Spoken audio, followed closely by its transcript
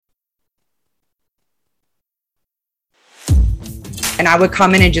and I would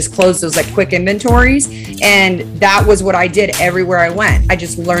come in and just close those like quick inventories. And that was what I did everywhere I went. I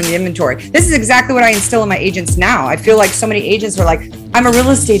just learned the inventory. This is exactly what I instill in my agents now. I feel like so many agents are like, I'm a real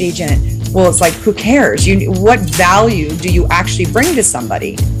estate agent. Well, it's like, who cares? What value do you actually bring to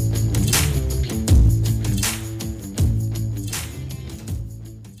somebody?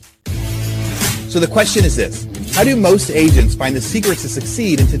 So the question is this: how do most agents find the secrets to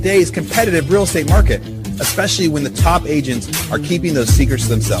succeed in today's competitive real estate market, especially when the top agents are keeping those secrets to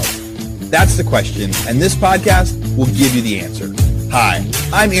themselves? That's the question, and this podcast will give you the answer. Hi,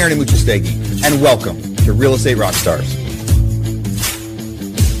 I'm Aaron Amuchastegui, and welcome to Real Estate Rockstars.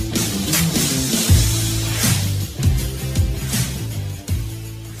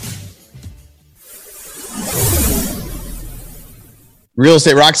 Real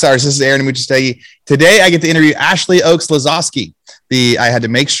Estate Rockstars. This is Aaron Amuchastegui. Today, I get to interview Ashley Oaks Lazowski. I had to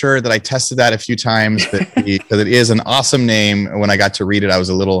make sure that I tested that a few times because it is an awesome name. When I got to read it, I was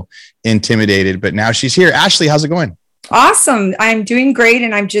a little intimidated, but now she's here. Ashley, how's it going? Awesome. I'm doing great,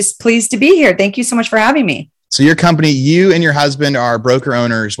 and I'm just pleased to be here. Thank you so much for having me. So your company, you and your husband are broker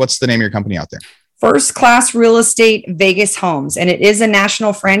owners. What's the name of your company out there? First Class Real Estate Vegas Homes, and it is a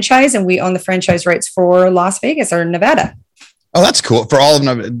national franchise, and we own the franchise rights for Las Vegas or Nevada. Oh, that's cool. For all of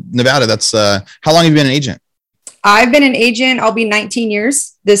Nevada, that's how long have you been an agent? I've been an agent. I'll be 19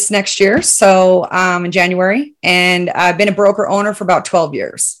 years this next year. So in January, and I've been a broker owner for about 12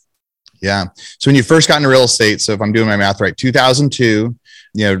 years. Yeah. So when you first got into real estate, so if I'm doing my math right, 2002,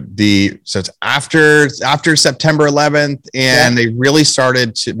 so it's after September 11th, and they really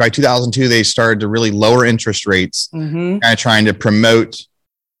started to, by 2002, they started to really lower interest rates, kind of trying to promote,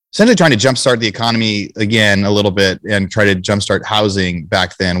 essentially trying to jumpstart the economy again a little bit and try to jumpstart housing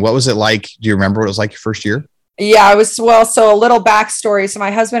back then. What was it like? Do you remember what it was like your first year? Yeah, so a little backstory. So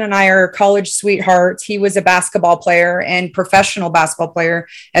my husband and I are college sweethearts. He was a basketball player and professional basketball player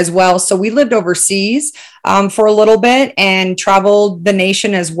as well. So we lived overseas for a little bit and traveled the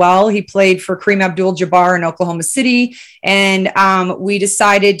nation as well. He played for Kareem Abdul-Jabbar in Oklahoma City. And we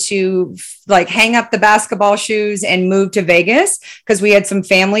decided to hang up the basketball shoes and move to Vegas because we had some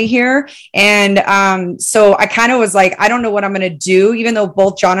family here. And so I kind of was like, I don't know what I'm going to do. Even though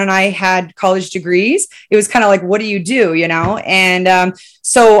both John and I had college degrees, it was kind of like, what do you do? And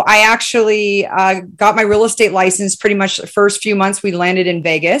so I actually got my real estate license pretty much the first few months we landed in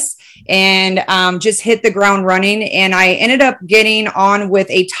Vegas, and just hit the ground running. And I ended up getting on with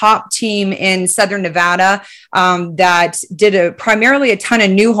a top team in Southern Nevada that did primarily a ton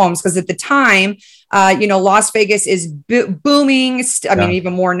of new homes, because at the time, Las Vegas is booming. I mean,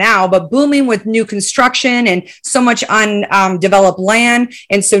 even more now, but booming with new construction and so much undeveloped land.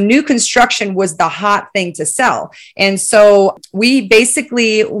 And so new construction was the hot thing to sell. And so we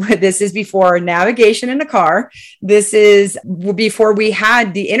basically, this is before navigation in the car. This is before we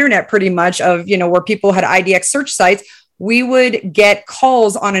had the internet pretty much of, where people had IDX search sites. We would get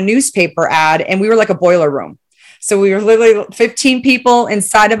calls on a newspaper ad, and we were like a boiler room. So we were literally 15 people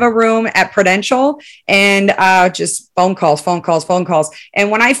inside of a room at Prudential, and just phone calls.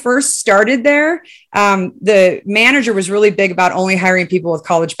 And when I first started there, the manager was really big about only hiring people with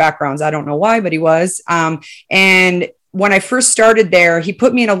college backgrounds. I don't know why, but he was. And when I first started there, he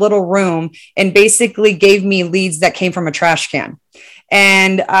put me in a little room and basically gave me leads that came from a trash can.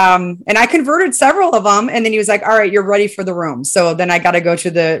 And I converted several of them. And then he was like, all right, you're ready for the room. So then I got to go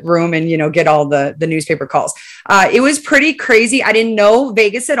to the room and, get all the newspaper calls. It was pretty crazy. I didn't know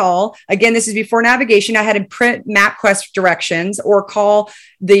Vegas at all. Again, this is before navigation. I had to print MapQuest directions or call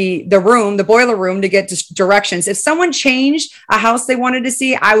the room, the boiler room, to get directions. If someone changed a house they wanted to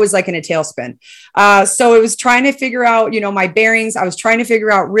see, I was like in a tailspin. So it was trying to figure out, my bearings. I was trying to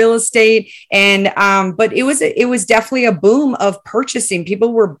figure out real estate. And, but it was definitely a boom of purchasing.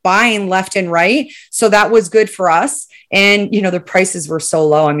 People were buying left and right. So that was good for us. And, the prices were so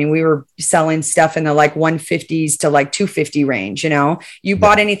low. I mean, we were selling stuff in the 150s to 250 range. You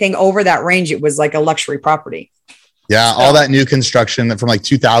bought anything over that range, it was like a luxury property. Yeah. All that new construction from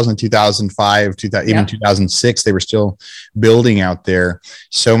 2000, 2005, even 2006, they were still building out there.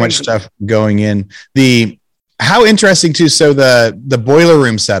 So much stuff going in. How interesting too. So the boiler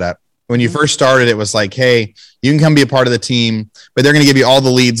room setup, when you first started, it was like, hey, you can come be a part of the team, but they're going to give you all the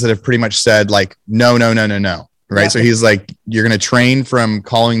leads that have pretty much said no. Right. Yep. So he's like, you're going to train from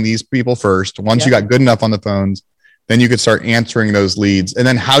calling these people first. Once you got good enough on the phones, then you could start answering those leads. And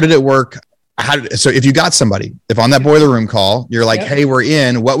then how did it work? So if you got somebody, if on that boiler room call, you're like, hey, we're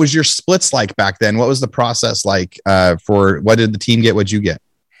in, what was your splits like back then? What was the process like for what did the team get? What'd you get?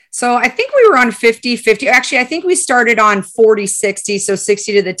 So I think we were on 50-50. Actually, I think we started on 40-60. So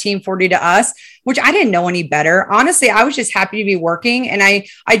 60 to the team, 40 to us. which I didn't know any better. Honestly, I was just happy to be working. And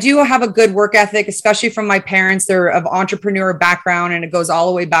I do have a good work ethic, especially from my parents. They're of entrepreneur background, and it goes all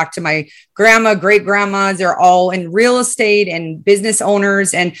the way back to my grandma, great grandmas. They're all in real estate and business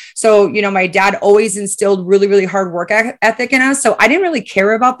owners. And so, my dad always instilled really, really hard work ethic in us. So I didn't really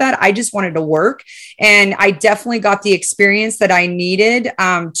care about that. I just wanted to work. And I definitely got the experience that I needed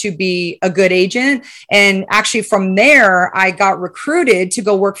to be a good agent. And actually from there, I got recruited to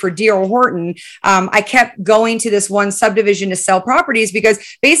go work for D.R. Horton. I kept going to this one subdivision to sell properties,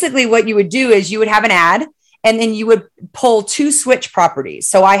 because basically what you would do is you would have an ad, and then you would pull 2 switch properties.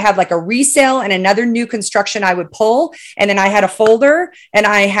 So I had like a resale and another new construction I would pull. And then I had a folder, and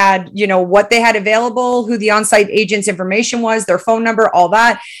I had, what they had available, who the on-site agent's information was, their phone number, all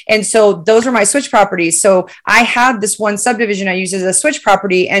that. And so those were my switch properties. So I had this one subdivision I used as a switch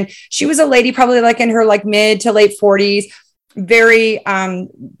property. And she was a lady, probably like in her like mid to late 40s, very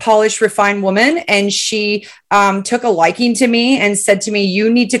polished, refined woman. And she took a liking to me and said to me, you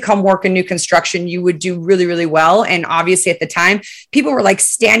need to come work in new construction. You would do really, really well. And obviously at the time, people were like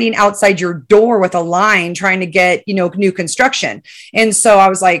standing outside your door with a line trying to get, new construction. And so I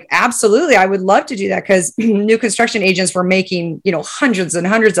was like, absolutely, I would love to do that, because new construction agents were making, hundreds and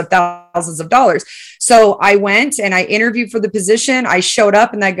hundreds of thousands of dollars. So I went and I interviewed for the position. I showed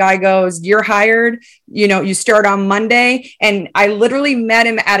up, and that guy goes, you're hired. You start on Monday. And I literally met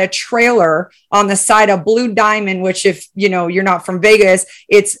him at a trailer on the side of Blue Diamond, which, if you're not from Vegas,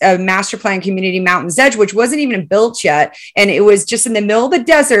 it's a master plan community, Mountain's Edge, which wasn't even built yet. And it was just in the middle of the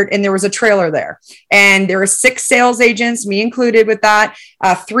desert, and there was a trailer there. And there were 6 sales agents, me included with that,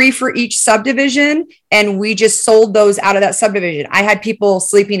 3 for each subdivision. And we just sold those out of that subdivision. I had people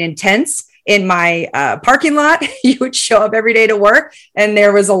sleeping in tents in my parking lot. You would show up every day to work, and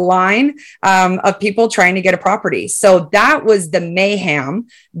there was a line of people trying to get a property. So that was the mayhem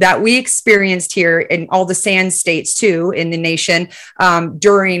that we experienced here in all the sand states too, in the nation,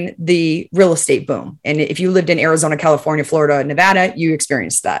 during the real estate boom. And if you lived in Arizona, California, Florida, Nevada, you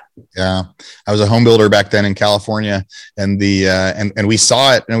experienced that. Yeah. I was a home builder back then in California, and and we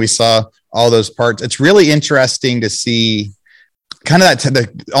saw it, and we saw all those parts. It's really interesting to see kind of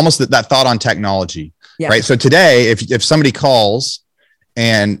almost that thought on technology, right? So today, if somebody calls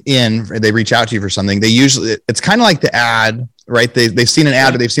and they reach out to you for something, it's kind of like the ad, right? They've seen an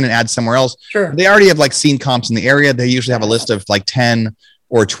ad, or they've seen an ad somewhere else. Sure. They already have like seen comps in the area. They usually have a list of like 10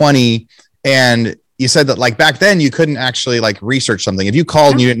 or 20. And you said that like back then you couldn't actually like research something. If you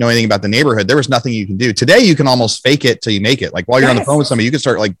called and you didn't know anything about the neighborhood, there was nothing you can do. Today, you can almost fake it till you make it. Like while you're on the phone with somebody, you can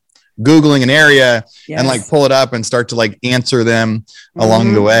start like Googling an area and like pull it up and start to like answer them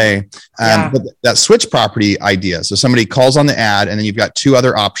along the way. But that switch property idea. So somebody calls on the ad, and then you've got 2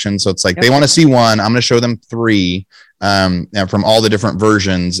 other options. So it's like, they want to see one, I'm going to show them 3 from all the different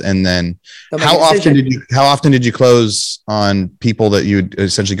versions. And then how often did you close on people that you'd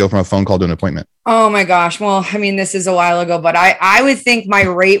essentially go from a phone call to an appointment? Oh my gosh. Well, I mean, this is a while ago, but I would think my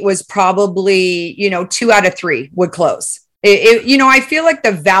rate was probably, 2 out of 3 would close. I feel like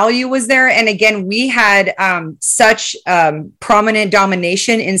the value was there. And again, we had such prominent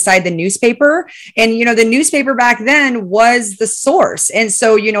domination inside the newspaper. And, the newspaper back then was the source. And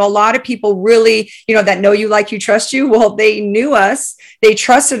so, a lot of people really, that know you, like you, trust you. Well, they knew us. They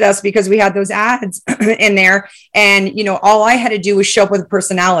trusted us because we had those ads in there. And, all I had to do was show up with a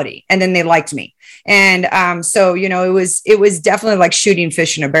personality, and then they liked me. And so, it was definitely like shooting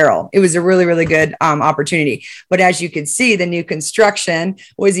fish in a barrel. It was a really, really good opportunity. But as you could see, the new construction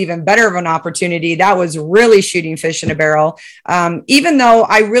was even better of an opportunity. That was really shooting fish in a barrel. Even though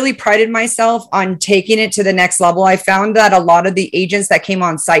I really prided myself on taking it to the next level, I found that a lot of the agents that came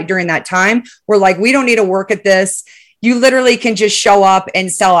on site during that time were like, we don't need to work at this. You literally can just show up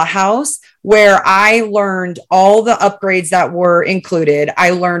and sell a house. Where I learned all the upgrades that were included.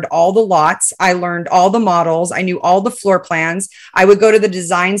 I learned all the lots. I learned all the models. I knew all the floor plans. I would go to the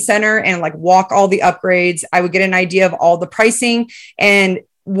design center and like walk all the upgrades. I would get an idea of all the pricing. And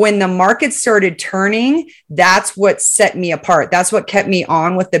when the market started turning, that's what set me apart. That's what kept me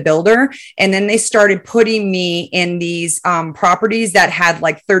on with the builder. And then they started putting me in these properties that had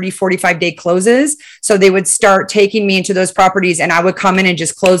like 30, 45-day closes. So they would start taking me into those properties, and I would come in and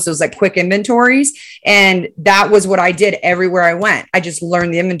just close those like quick inventories. And that was what I did everywhere I went. I just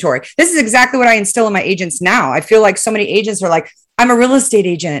learned the inventory. This is exactly what I instill in my agents now. I feel like so many agents are like, I'm a real estate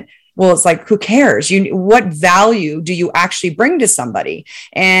agent. Well, it's like, who cares? What value do you actually bring to somebody?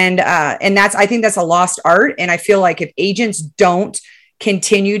 And I think that's a lost art. And I feel like if agents don't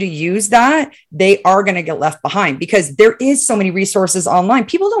continue to use that, they are going to get left behind because there is so many resources online.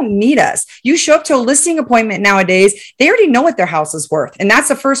 People don't need us. You show up to a listing appointment nowadays, they already know what their house is worth. And that's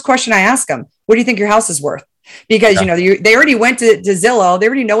the first question I ask them. What do you think your house is worth? Because, they already went to Zillow. They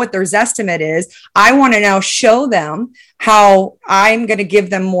already know what their Zestimate is. I want to now show them how I'm going to give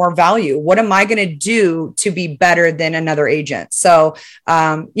them more value. What am I going to do to be better than another agent? So,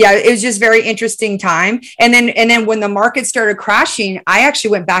 it was just very interesting time. And then when the market started crashing, I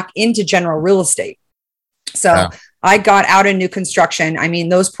actually went back into general real estate. So wow. I got out of new construction. I mean,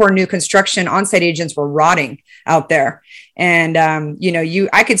 those poor new construction on-site agents were rotting out there. And,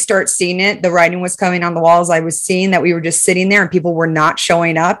 I could start seeing it. The writing was coming on the walls. I was seeing that we were just sitting there and people were not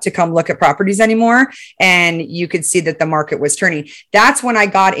showing up to come look at properties anymore. And you could see that the market was turning. That's when I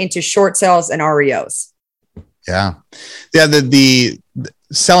got into short sales and REOs. Yeah. Yeah. The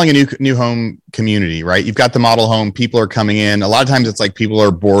selling a new home community, right? You've got the model home. People are coming in. A lot of times it's like people are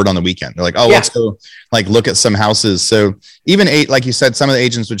bored on the weekend. They're like, let's go look at some houses. So even like you said, some of the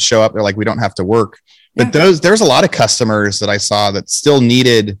agents would show up. They're like, we don't have to work. But there's a lot of customers that I saw that still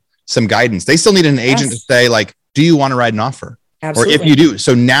needed some guidance. They still needed an agent to say like, do you want to write an offer? Absolutely. Or if you do,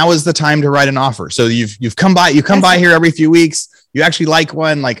 so now is the time to write an offer. So you've come by here every few weeks. You actually like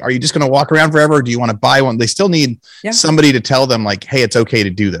one. Like, are you just going to walk around forever? Or do you want to buy one? They still need somebody to tell them like, hey, it's okay to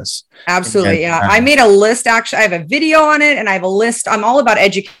do this. Absolutely. I made a list. Actually, I have a video on it and I have a list. I'm all about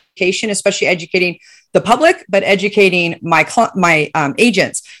education, especially educating the public, but educating my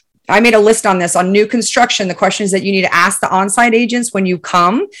agents. I made a list on this on new construction, the questions that you need to ask the on-site agents when you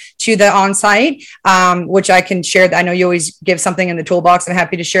come to the on-site, which I can share. I know you always give something in the toolbox. I'm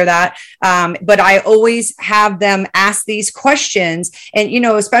happy to share that. But I always have them ask these questions and,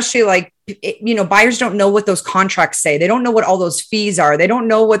 especially like, buyers don't know what those contracts say. They don't know what all those fees are. They don't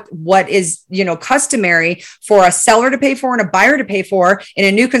know what is, customary for a seller to pay for and a buyer to pay for in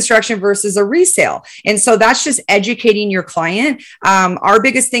a new construction versus a resale. And so that's just educating your client. Our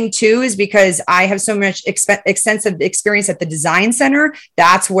biggest thing too, is because I have so much extensive experience at the design center.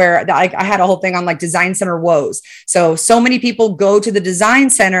 That's where I had a whole thing on like design center woes. So many people go to the design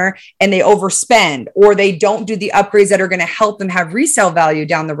center and they overspend, or they don't do the upgrades that are going to help them have resale value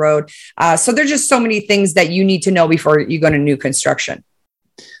down the road. So there's just so many things that you need to know before you go to new construction.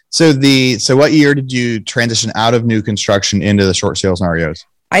 So what year did you transition out of new construction into the short sales and REOs?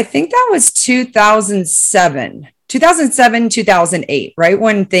 I think that was 2007, 2008, right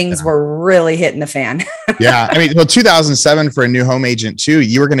when things were really hitting the fan. Yeah. I mean, 2007 for a new home agent too,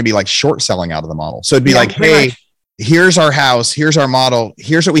 you were going to be like short selling out of the model. So it'd be like, hey, here's our house, here's our model,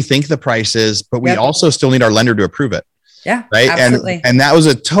 here's what we think the price is, but we also still need our lender to approve it. Yeah, right. Absolutely. And that was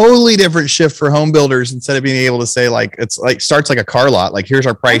a totally different shift for home builders. Instead of being able to say like, it's like starts like a car lot, like here's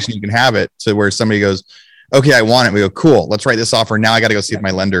our price and you can have it, to where somebody goes, okay, I want it. We go, cool, let's write this offer. Now I got to go see if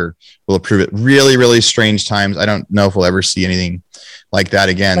my lender will approve it. Really, really strange times. I don't know if we'll ever see anything like that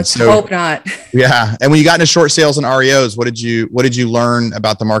again. Let's hope not. Yeah. And when you got into short sales and REOs, what did you learn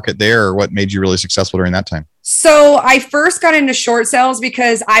about the market there, or what made you really successful during that time? So I first got into short sales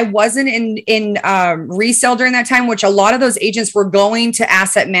because I wasn't in resale during that time, which a lot of those agents were going to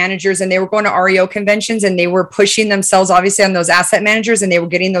asset managers and they were going to REO conventions and they were pushing themselves obviously on those asset managers and they were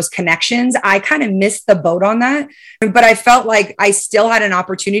getting those connections. I kind of missed the boat on that, but I felt like I still had an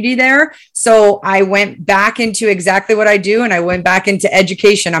opportunity there. So I went back into exactly what I do. And I went back into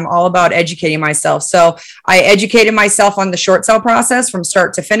education. I'm all about educating myself. So I educated myself on the short sale process from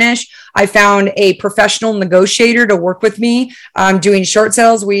start to finish. I found a professional negotiator to work with me doing short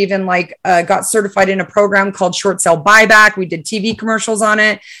sales. We even got certified in a program called Short Sale Buyback. We did TV commercials on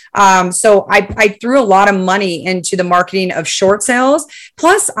it. So I threw a lot of money into the marketing of short sales.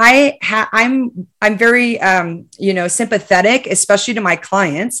 Plus, I'm very sympathetic, especially to my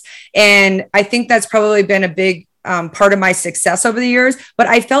clients, and I think that's probably been a big part of my success over the years. But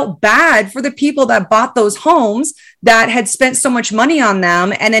I felt bad for the people that bought those homes that had spent so much money on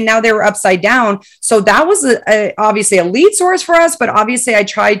them, and then now they were upside down. So that was obviously a lead source for us, but obviously I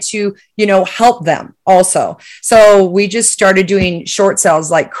tried to, help them also. So we just started doing short sales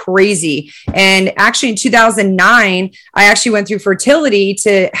like crazy. And actually in 2009, I actually went through fertility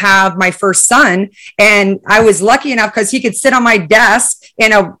to have my first son. And I was lucky enough because he could sit on my desk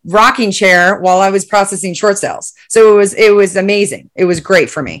in a rocking chair while I was processing short sales. So it was amazing. It was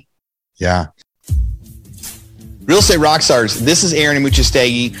great for me. Yeah. Real Estate Rockstars, this is Aaron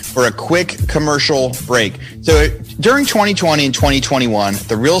Amuchastegui for a quick commercial break. So during 2020 and 2021,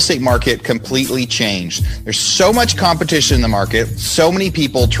 the real estate market completely changed. There's so much competition in the market, so many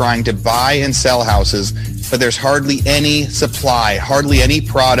people trying to buy and sell houses, but there's hardly any supply, hardly any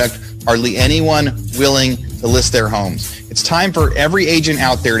product, hardly anyone willing to list their homes. It's time for every agent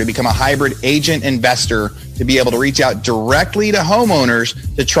out there to become a hybrid agent investor, to be able to reach out directly to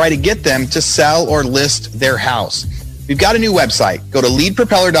homeowners to try to get them to sell or list their house. We've got a new website. Go to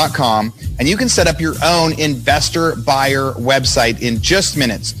leadpropeller.com and you can set up your own investor buyer website in just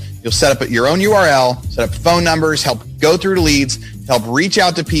minutes. You'll set up your own URL, set up phone numbers, help go through to leads, help reach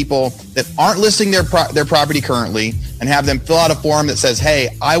out to people that aren't listing their property currently, and have them fill out a form that says, hey,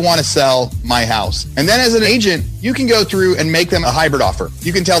 I want to sell my house. And then as an agent, you can go through and make them a hybrid offer.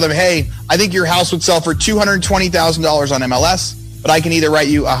 You can tell them, hey, I think your house would sell for $220,000 on MLS, but I can either write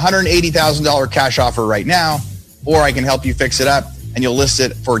you a $180,000 cash offer right now, or I can help you fix it up and you'll list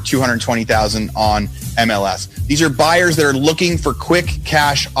it for $220,000 on MLS. These are buyers that are looking for quick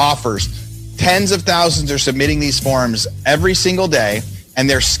cash offers. Tens of thousands are submitting these forms every single day, and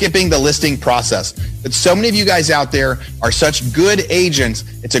they're skipping the listing process. But so many of you guys out there are such good agents.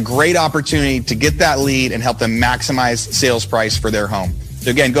 It's a great opportunity to get that lead and help them maximize sales price for their home.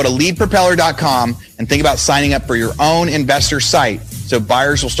 So again, go to leadpropeller.com and think about signing up for your own investor site, so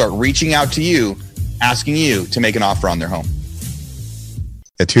buyers will start reaching out to you, asking you to make an offer on their home.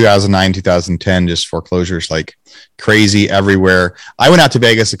 2009, 2010, just foreclosures like crazy everywhere. I went out to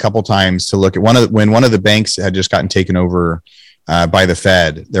Vegas a couple times to look at when one of the banks had just gotten taken over by the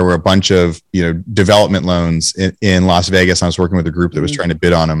Fed. There were a bunch of development loans in Las Vegas. I was working with a group that was trying to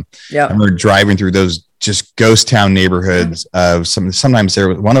bid on them. Yeah, and we're driving through those just ghost town neighborhoods of sometimes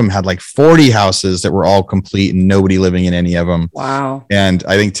one of them had like 40 houses that were all complete and nobody living in any of them. Wow. And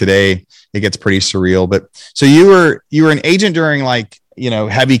I think today it gets pretty surreal. But so you were an agent during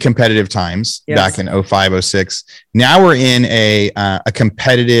heavy competitive times. Yes. Back in 05, 06. Now we're in a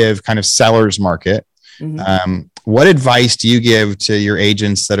competitive kind of seller's market. Mm-hmm. What advice do you give to your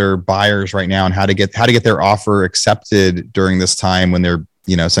agents that are buyers right now on how to get their offer accepted during this time when they're,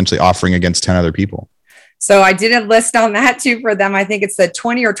 essentially offering against 10 other people? So I did a list on that too for them. I think it's the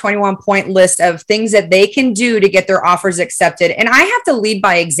 20 or 21 point list of things that they can do to get their offers accepted. And I have to lead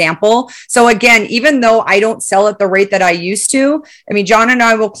by example. So again, even though I don't sell at the rate that I used to, I mean, John and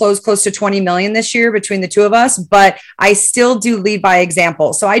I will close close to 20 million this year between the two of us, but I still do lead by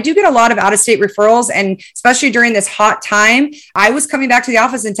example. So I do get a lot of out-of-state referrals. And especially during this hot time, I was coming back to the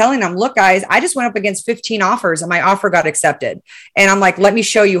office and telling them, look, guys, I just went up against 15 offers and my offer got accepted. And I'm like, let me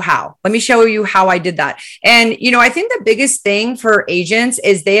show you how. Let me show you how I did that. And, I think the biggest thing for agents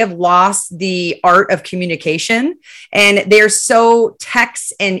is they have lost the art of communication, and they're so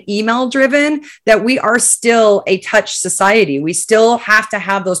text and email driven that we are still a touch society. We still have to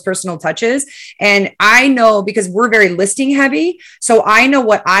have those personal touches. And I know, because we're very listing heavy, so I know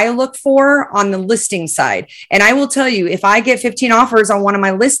what I look for on the listing side. And I will tell you, if I get 15 offers on one of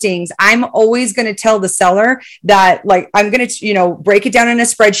my listings, I'm always going to tell the seller that, I'm going to, break it down in a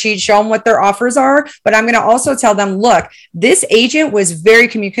spreadsheet, show them what their offers are, but I'm going to also tell them, look, this agent was very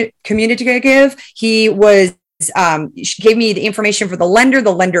communicative. He gave me the information for the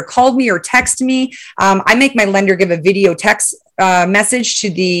lender called me or texted me. I make my lender give a video text message to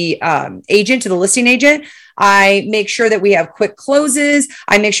the agent, to the listing agent. I make sure that we have quick closes.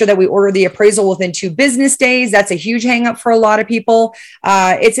 I make sure that we order the appraisal within 2 business days. That's a huge hang up for a lot of people.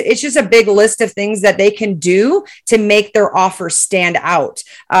 It's just a big list of things that they can do to make their offer stand out.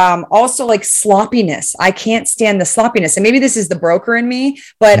 Also, like sloppiness. I can't stand the sloppiness. And maybe this is the broker in me,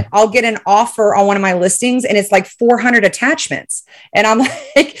 but I'll get an offer on one of my listings and it's like 400 attachments. And I'm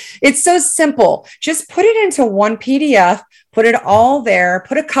like, it's so simple. Just put it into one PDF. Put it all there,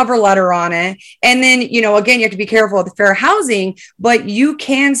 put a cover letter on it. And then, again, you have to be careful with the fair housing, but you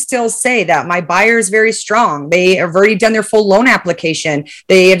can still say that my buyer is very strong. They have already done their full loan application.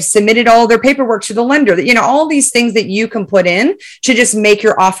 They have submitted all their paperwork to the lender. All these things that you can put in to just make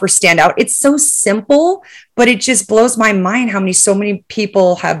your offer stand out. It's so simple, but it just blows my mind how so many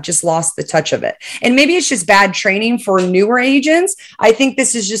people have just lost the touch of it. And maybe it's just bad training for newer agents. I think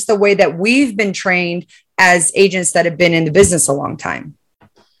this is just the way that we've been trained as agents that have been in the business a long time.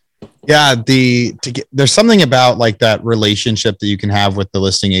 Yeah, there's something about like that relationship that you can have with the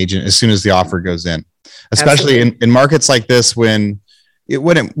listing agent as soon as the offer goes in, especially in markets like this when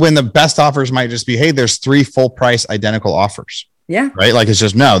the best offers might just be, hey, there's 3 full price identical offers. Yeah. Right. Like it's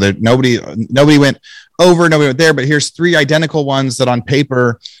just nobody went over, nobody went there, but here's 3 identical ones that on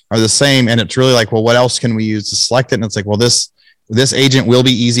paper are the same. And it's really like, well, what else can we use to select it? And it's like, well, this agent will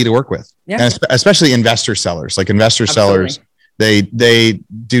be easy to work with. Yeah. And especially investor sellers, sellers, they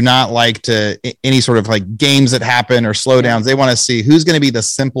do not like any sort of like games that happen or slowdowns. They want to see who's going to be the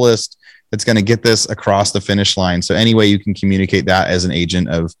simplest that's going to get this across the finish line. So any way you can communicate that as an agent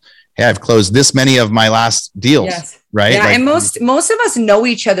of, hey, I've closed this many of my last deals. Yes. right? Yeah, and most of us know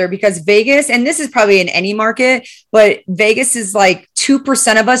each other because Vegas, and this is probably in any market, but Vegas is like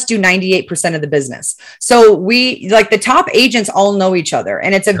 2% of us do 98% of the business. So we, like, the top agents all know each other,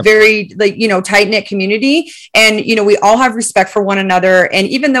 and it's a very, like, tight-knit community. And, we all have respect for one another. And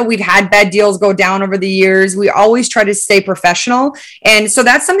even though we've had bad deals go down over the years, we always try to stay professional. And so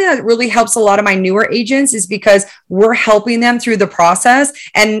that's something that really helps a lot of my newer agents, is because we're helping them through the process.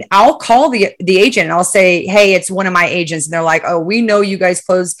 And I'll call the agent and I'll say, hey, it's one of my agents. And they're like, oh, we know you guys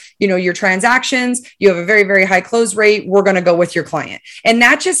close, your transactions. You have a very, very high close rate. We're going to go with your client. And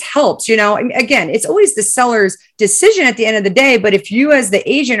that just helps, again, it's always the seller's decision at the end of the day. But if you as the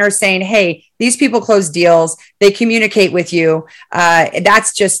agent are saying, hey, these people close deals, they communicate with you,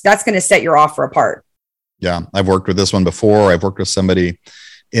 that's going to set your offer apart. Yeah. I've worked with this one before. I've worked with somebody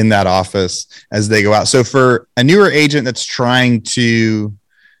in that office as they go out. So for a newer agent that's trying to,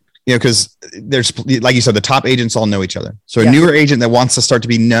 because there's, like you said, the top agents all know each other. So a newer agent that wants to start to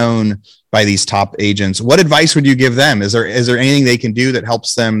be known by these top agents, what advice would you give them? Is there anything they can do that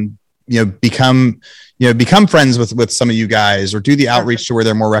helps them, become friends with some of you guys, or do the outreach to where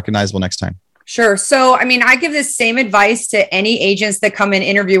they're more recognizable next time? Sure. So, I give this same advice to any agents that come and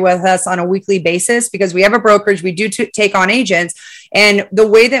interview with us on a weekly basis, because we have a brokerage. We do take on agents. And the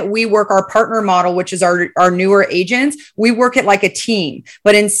way that we work our partner model, which is our newer agents, we work it like a team.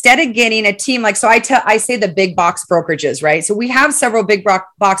 But instead of getting a team, like, so I say the big box brokerages, right? So we have several big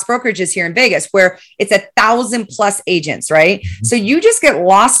box brokerages here in Vegas where it's 1,000+ agents, right? So you just get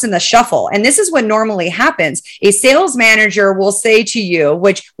lost in the shuffle. And this is what normally happens. A sales manager will say to you,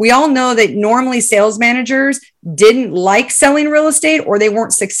 which we all know that normally sales managers didn't like selling real estate, or they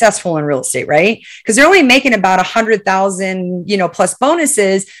weren't successful in real estate, right? Because they're only making about 100,000, plus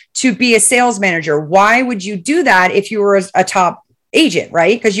bonuses to be a sales manager. Why would you do that if you were a top agent,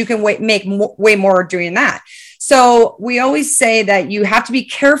 right? Because you can make way more doing that. So we always say that you have to be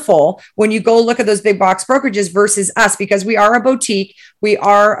careful when you go look at those big box brokerages versus us, because we are a boutique, we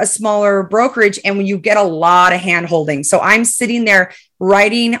are a smaller brokerage, and when you get a lot of hand holding. So I'm sitting there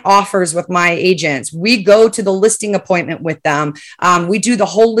writing offers with my agents. We go to the listing appointment with them. We do the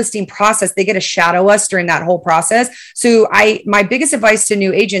whole listing process. They get to shadow us during that whole process. So my biggest advice to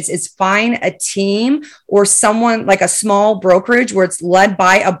new agents is find a team or someone, like a small brokerage where it's led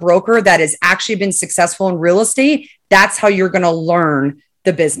by a broker that has actually been successful in real estate. That's how you're going to learn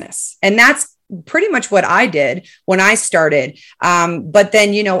the business. And that's pretty much what I did when I started. But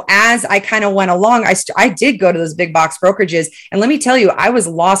then, as I kind of went along, I did go to those big box brokerages. And let me tell you, I was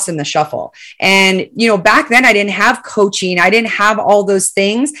lost in the shuffle. And, back then I didn't have coaching. I didn't have all those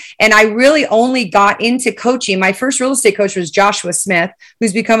things. And I really only got into coaching. My first real estate coach was Joshua Smith,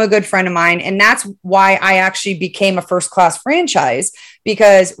 who's become a good friend of mine. And that's why I actually became a first class franchise,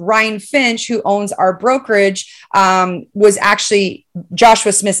 because Ryan Finch, who owns our brokerage, was actually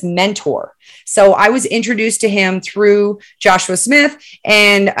Joshua Smith's mentor. So I was introduced to him through Joshua Smith.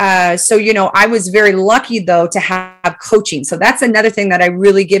 And so I was very lucky, though, to have coaching. So that's another thing that I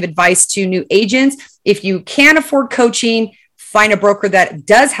really give advice to new agents. If you can't afford coaching, find a broker that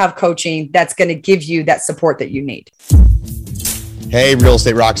does have coaching that's going to give you that support that you need. Hey, real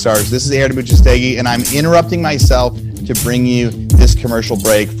estate rock stars. This is Aaron Abuchastegui, and I'm interrupting myself to bring you this commercial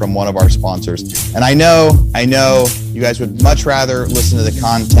break from one of our sponsors. And I know you guys would much rather listen to the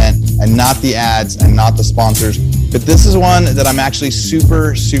content and not the ads and not the sponsors, but this is one that I'm actually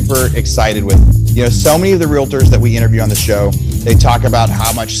super, super excited with. So many of the realtors that we interview on the show, they talk about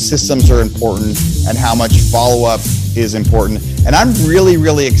how much systems are important and how much follow-up is important. And I'm really,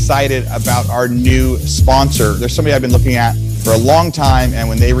 really excited about our new sponsor. There's somebody I've been looking at for a long time. And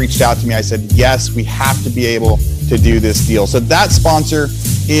when they reached out to me, I said, yes, we have to be able to do this deal. So that sponsor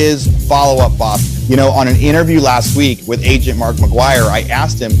is Follow Up Boss. On an interview last week with agent Mark McGuire, I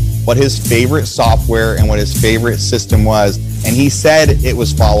asked him what his favorite software and what his favorite system was. And he said it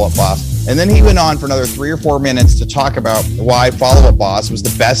was Follow Up Boss. And then he went on for another 3 or 4 minutes to talk about why Follow Up Boss was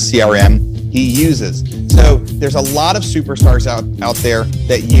the best CRM he uses. So there's a lot of superstars out there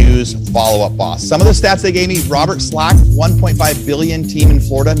that use Follow Up Boss. Some of the stats they gave me: Robert Slack, 1.5 billion team in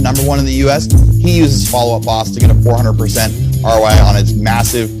Florida, #1 in the US. He uses Follow Up Boss to get a 400% ROI on his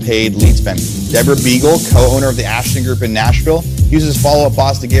massive paid lead spend. Deborah Beagle, co-owner of the Ashton Group in Nashville, uses Follow Up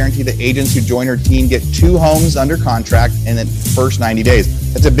Boss to guarantee that agents who join her team get 2 homes under contract in the first 90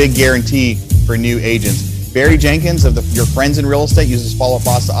 days. That's a big guarantee for new agents. Barry Jenkins of Your Friends in Real Estate uses Follow Up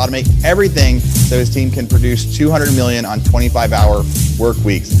Boss to automate everything so his team can produce $200 million on 25-hour work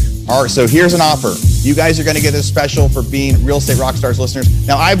weeks. All right, so here's an offer. You guys are going to get this special for being Real Estate Rockstars listeners.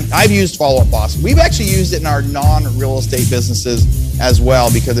 Now, I've used Follow Up Boss. We've actually used it in our non-real estate businesses as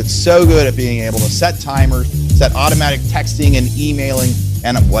well, because it's so good at being able to set timers, that automatic texting and emailing.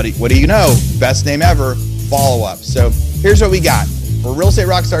 And what do you know? Best name ever, follow up. So here's what we got. For Real Estate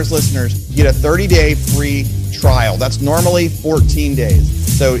Rockstars listeners, you get a 30-day free trial. That's normally 14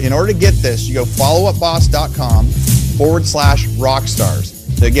 days. So in order to get this, you go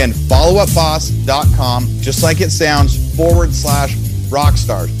followupboss.com/rockstars. So again, followupboss.com, just like it sounds,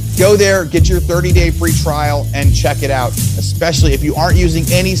 /rockstars. Go there, get your 30-day free trial and check it out. Especially if you aren't using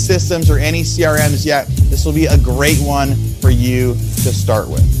any systems or any CRMs yet, this will be a great one for you to start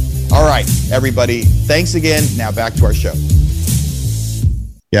with. All right, everybody, thanks again. Now back to our show.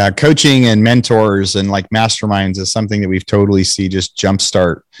 Yeah, coaching and mentors and like masterminds is something that we've totally see just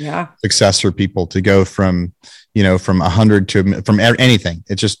jumpstart success for people to go from 100 to from anything.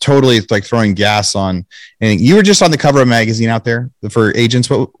 It's just totally like throwing gas on anything. You were just on the cover of a magazine out there for agents.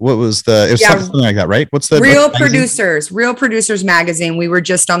 What was it was something like that, right? What's the Real Producers magazine. We were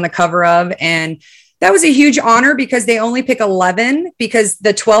just on the cover of, and that was a huge honor because they only pick 11 because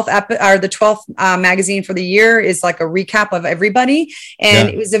the 12th magazine for the year is like a recap of everybody. And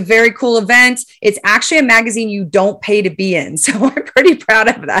it was a very cool event. It's actually a magazine you don't pay to be in. So I'm pretty proud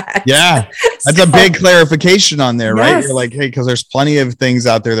of that. Yeah. That's a big clarification on there, right? You're like, hey, because there's plenty of things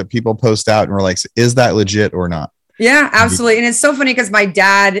out there that people post out and we're like, is that legit or not? Yeah, absolutely. And it's so funny because my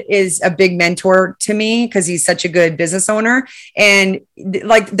dad is a big mentor to me because he's such a good business owner. And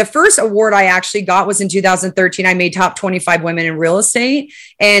like the first award I actually got was in 2013. I made top 25 women in real estate.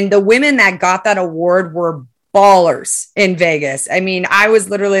 And the women that got that award were ballers in Vegas. I mean, I was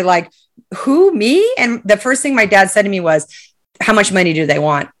literally like, who, me? And the first thing my dad said to me was, how much money do they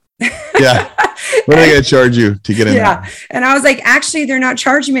want? Yeah. What are they going to charge you to get in there? And I was like, actually, they're not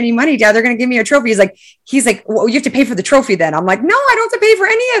charging me any money, Dad. They're going to give me a trophy. He's like, well, you have to pay for the trophy then. I'm like, no, I don't have to pay for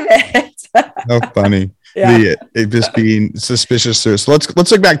any of it. Oh, funny. It just being suspicious. So let's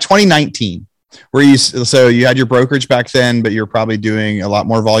look back 2019. So you had your brokerage back then, but you're probably doing a lot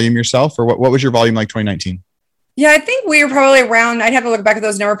more volume yourself, or what was your volume like 2019? Yeah, I think we were probably around, I'd have to look back at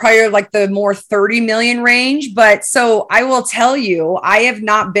those numbers, probably like the more 30 million range. But so I will tell you, I have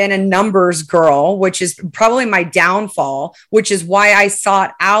not been a numbers girl, which is probably my downfall, which is why I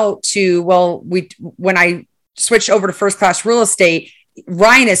sought out when I switched over to First Class Real Estate,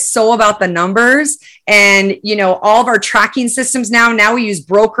 Ryan is so about the numbers and, all of our tracking systems now we use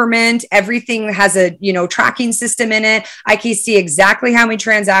Brokerment. Everything has a, tracking system in it. I can see exactly how many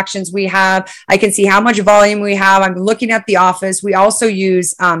transactions we have. I can see how much volume we have. I'm looking at the office. We also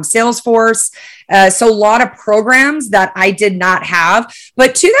use Salesforce. So a lot of programs that I did not have,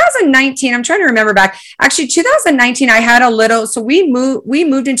 but 2019, I'm trying to remember back. Actually, 2019, I had we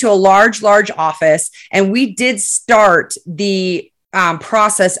moved into a large office and we did start the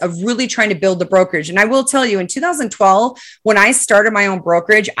process of really trying to build the brokerage. And I will tell you, in 2012, when I started my own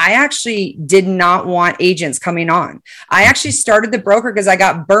brokerage, I actually did not want agents coming on. I actually started the broker because I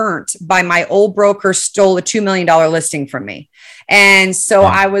got burnt by my old broker stole a $2 million listing from me. And so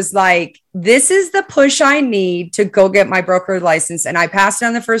I was like, this is the push I need to go get my broker license. And I passed it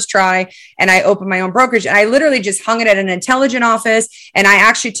on the first try and I opened my own brokerage. And I literally just hung it at an intelligent office. And I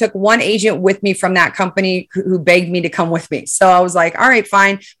actually took one agent with me from that company who begged me to come with me. So I was like, all right,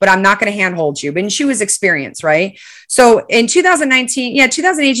 fine, but I'm not going to handhold you. But she was experienced, right? So in 2018,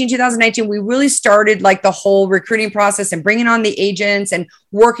 2019, we really started like the whole recruiting process and bringing on the agents and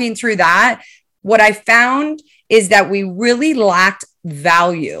working through that. What I found is that we really lacked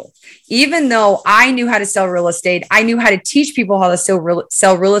value. Even though I knew how to sell real estate, I knew how to teach people how to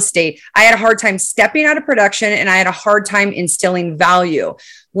sell real estate. I had a hard time stepping out of production and I had a hard time instilling value.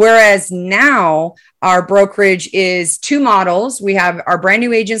 Whereas now our brokerage is two models. We have our brand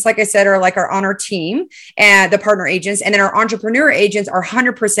new agents, like I said, are like on our team and the partner agents. And then our entrepreneur agents are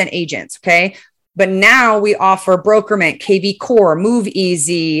 100% agents. Okay. But now we offer Brokerment, KV Core, Move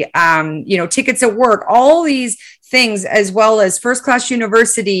Easy, Tickets at Work, all these things, as well as First Class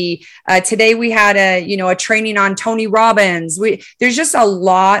University. Today we had a training on Tony Robbins. There's just a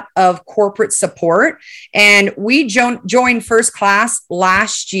lot of corporate support, and we joined First Class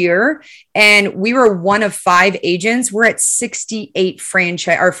last year, and we were one of 5 agents. We're at 68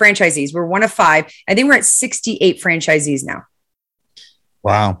 franchisees. We're one of 5. I think we're at 68 franchisees now.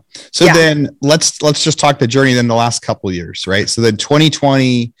 Wow. So then let's just talk the journey then the last couple of years, right? So then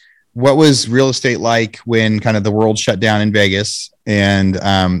 2020, what was real estate like when kind of the world shut down in Vegas, and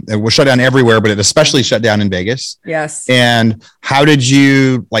it was shut down everywhere, but it especially shut down in Vegas? Yes. And how did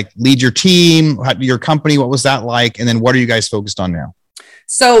you lead your team, your company? What was that like? And then what are you guys focused on now?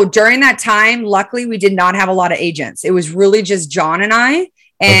 So during that time, luckily we did not have a lot of agents. It was really just John and I,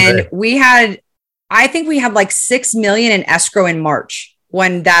 and I think we had like 6 million in escrow in March.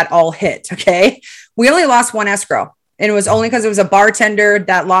 when that all hit. Okay. We only lost one escrow. And it was only because it was a bartender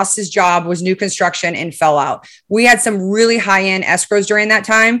that lost his job, was new construction, and fell out. We had some really high-end escrows during that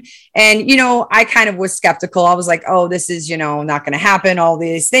time. And, I kind of was skeptical. I was like, oh, this is, not going to happen, all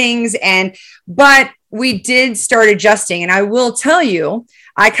these things. But we did start adjusting. And I will tell you,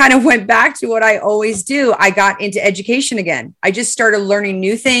 I kind of went back to what I always do. I got into education again. I just started learning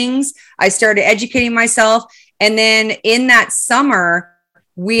new things. I started educating myself. And then in that summer,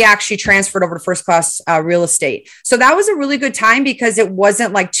 we actually transferred over to First Class Real Estate. So that was a really good time because it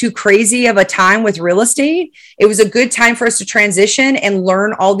wasn't like too crazy of a time with real estate. It was a good time for us to transition and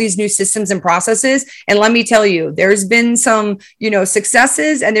learn all these new systems and processes. And let me tell you, there's been some,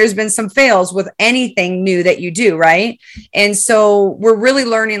 successes and there's been some fails with anything new that you do, right? And so we're really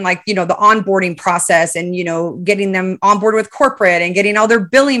learning the onboarding process and, getting them on board with corporate and getting all their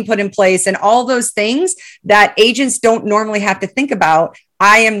billing put in place and all those things that agents don't normally have to think about.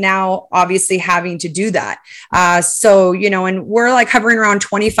 I am now obviously having to do that. And we're hovering around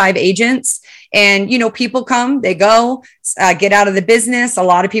 25 agents and, people come, they go, get out of the business. A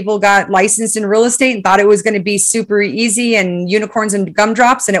lot of people got licensed in real estate and thought it was going to be super easy and unicorns and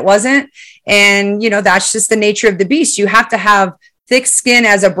gumdrops, and it wasn't. And, that's just the nature of the beast. You have to have thick skin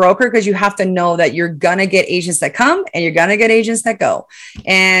as a broker because you have to know that you're going to get agents that come and you're going to get agents that go.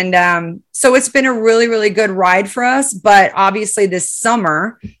 And so it's been a really, really good ride for us. But obviously this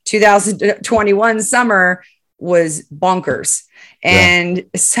summer, 2021 summer was bonkers. And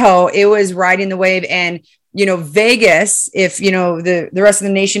so it was riding the wave. And Vegas, if, the rest of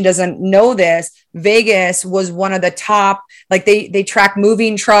the nation doesn't know this, Vegas was one of the top, they track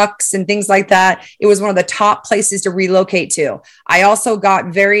moving trucks and things like that. It was one of the top places to relocate to. I also got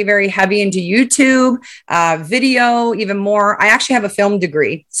very, very heavy into YouTube, video, even more. I actually have a film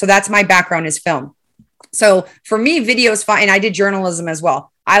degree. So that's my background is film. So for me, video is fine. And I did journalism as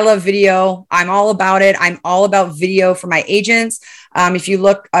well. I love video. I'm all about it. I'm all about video for my agents. If you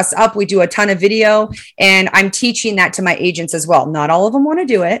look us up, we do a ton of video and I'm teaching that to my agents as well. Not all of them want to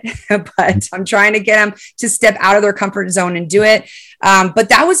do it, but I'm trying to get them to step out of their comfort zone and do it. But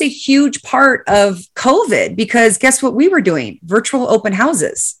that was a huge part of COVID because guess what we were doing? Virtual open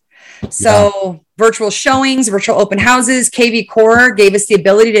houses. So virtual showings, virtual open houses, KV Core gave us the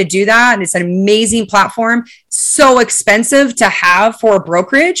ability to do that. And it's an amazing platform, so expensive to have for a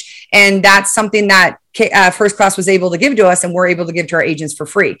brokerage. And that's something that First Class was able to give to us and we're able to give to our agents for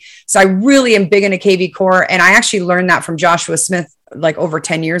free. So I really am big into KV Core. And I actually learned that from Joshua Smith, over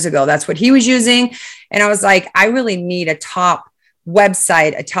 10 years ago. That's what he was using. And I was like, I really need a top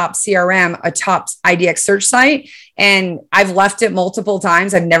website, a top CRM, a top IDX search site. And I've left it multiple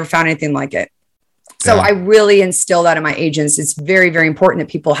times. I've never found anything like it. So I really instill that in my agents. It's very, very important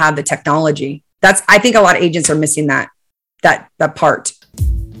that people have the technology. I think a lot of agents are missing that part.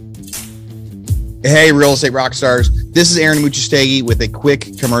 Hey, real estate rock stars. This is Aaron Amuchastegui with a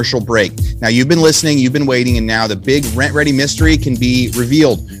quick commercial break. Now you've been listening, you've been waiting, and now the big RentRedi mystery can be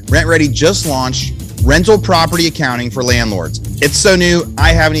revealed. RentRedi just launched rental property accounting for landlords. It's so new, I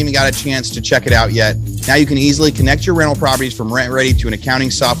haven't even got a chance to check it out yet. Now you can easily connect your rental properties from RentRedi to an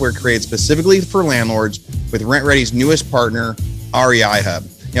accounting software created specifically for landlords with RentRedi's newest partner, REI Hub.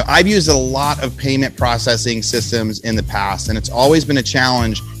 I've used a lot of payment processing systems in the past, and it's always been a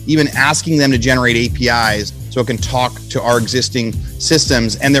challenge even asking them to generate APIs so it can talk to our existing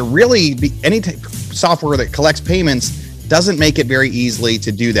systems. And there really any software that collects payments doesn't make it very easily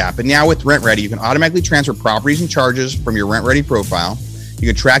to do that. But now with RentRedi, you can automatically transfer properties and charges from your RentRedi profile. You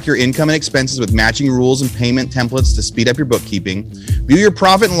can track your income and expenses with matching rules and payment templates to speed up your bookkeeping. View your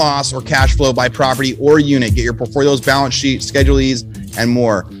profit and loss or cash flow by property or unit. Get your portfolio's balance sheet, schedulees, and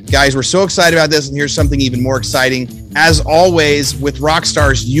more. Guys, we're so excited about this, and here's something even more exciting. As always, with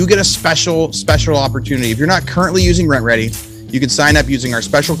Rockstars, you get a special opportunity. If you're not currently using RentRedi, you can sign up using our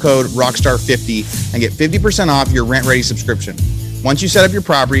special code ROCKSTAR50 and get 50% off your RentRedi subscription. Once you set up your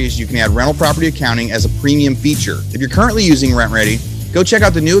properties, you can add rental property accounting as a premium feature. If you're currently using RentRedi, go check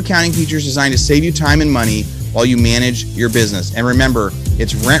out the new accounting features designed to save you time and money while you manage your business. And remember,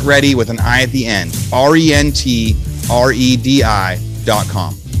 it's RentRedi with an I at the end, RENTREDI.com.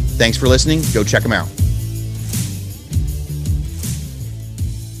 Thanks for listening. Go check them out.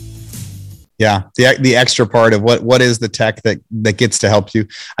 Yeah, the extra part of what is the tech that gets to help you.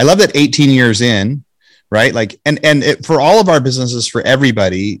 I love that 18 years in, right? For all of our businesses, for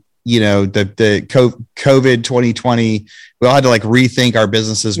everybody, the COVID 2020, we all had to rethink our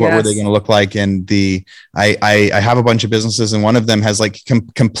businesses. What were they going to look like? And I have a bunch of businesses, and one of them has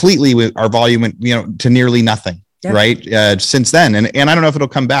completely our volume, to nearly nothing. right? Since then. And I don't know if it'll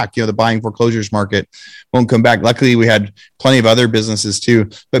come back. The buying foreclosures market won't come back. Luckily, we had plenty of other businesses too,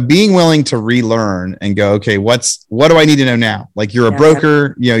 but being willing to relearn and go, okay, what do I need to know now? Like you're a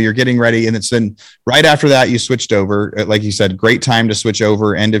broker, you're getting ready. And it's then right after that, you switched over, like you said, great time to switch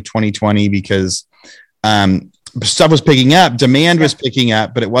over end of 2020, because stuff was picking up, demand was picking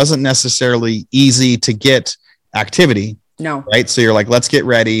up, but it wasn't necessarily easy to get activity. No. Right. So you're like, let's get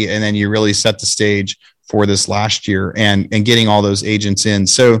ready. And then you really set the stage for this last year and getting all those agents in.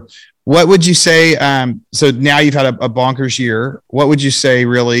 So what would you say? So now you've had a bonkers year. What would you say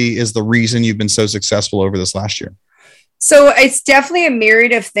really is the reason you've been so successful over this last year? So it's definitely a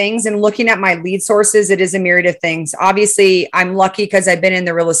myriad of things. And looking at my lead sources, it is a myriad of things. Obviously, I'm lucky because I've been in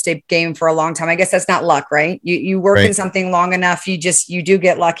the real estate game for a long time. I guess that's not luck, right? You work in something long enough, you do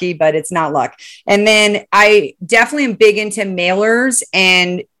get lucky, but it's not luck. And then I definitely am big into mailers,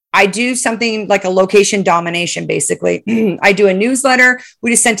 and I do something like a location domination, basically. I do a newsletter.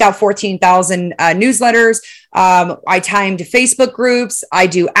 We just sent out 14,000 newsletters. I tie them to Facebook groups. I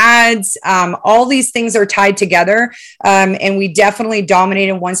do ads. All these things are tied together. And we definitely dominate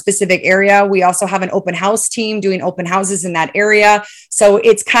in one specific area. We also have an open house team doing open houses in that area. So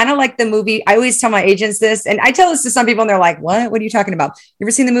it's kind of like the movie. I always tell my agents this, and I tell this to some people and they're like, what are you talking about? You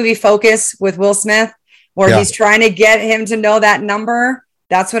ever seen the movie Focus with Will Smith, where he's trying to get him to know that number?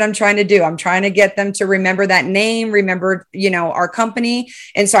 That's what I'm trying to do. I'm trying to get them to remember that name, remember, our company.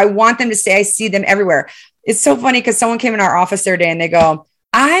 And so I want them to say, I see them everywhere. It's so funny because someone came in our office the other day and they go,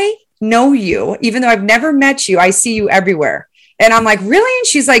 I know you, even though I've never met you, I see you everywhere. And I'm like, really? And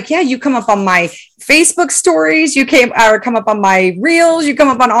she's like, yeah, you come up on my Facebook stories. You come up on my reels. You come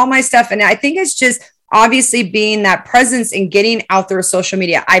up on all my stuff. And I think it's just obviously being that presence and getting out there with social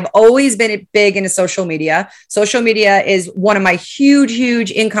media. I've always been big into social media. Social media is one of my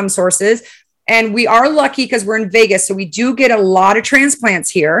huge income sources. And we are lucky because we're in Vegas. So we do get a lot of transplants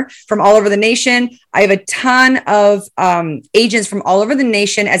here from all over the nation. I have a ton of agents from all over the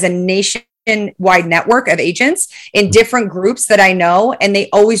nation as a nationwide network of agents in different groups that I know, and they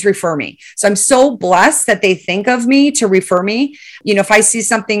always refer me. So I'm so blessed that they think of me to refer me. If I see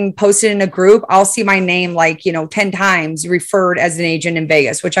something posted in a group, I'll see my name 10 times referred as an agent in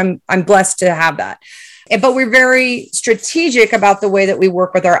Vegas, which I'm blessed to have that. But we're very strategic about the way that we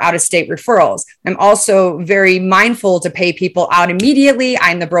work with our out-of-state referrals. I'm also very mindful to pay people out immediately.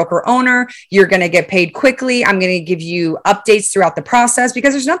 I'm the broker owner. You're going to get paid quickly. I'm going to give you updates throughout the process,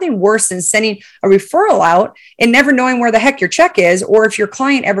 because there's nothing worse than sending a referral out and never knowing where the heck your check is, or if your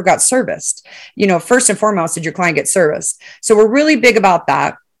client ever got serviced. First and foremost, did your client get serviced? So we're really big about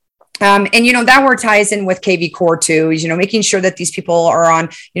that. And that word ties in with KV Core too, is, making sure that these people are on,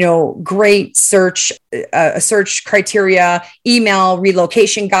 great search criteria, email,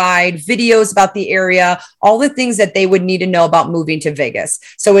 relocation guide, videos about the area, all the things that they would need to know about moving to Vegas.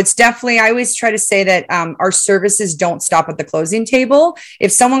 So it's definitely, I always try to say that our services don't stop at the closing table.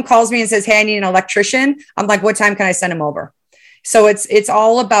 If someone calls me and says, hey, I need an electrician, I'm like, what time can I send him over? So it's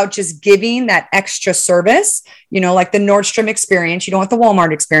all about just giving that extra service, like the Nordstrom experience. You don't want the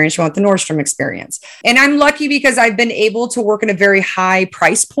Walmart experience, you want the Nordstrom experience. And I'm lucky because I've been able to work in a very high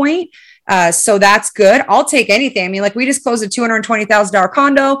price point. So that's good. I'll take anything. I mean, we just closed a $220,000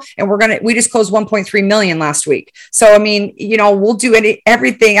 condo, and we just closed 1.3 million last week. So, I mean, we'll do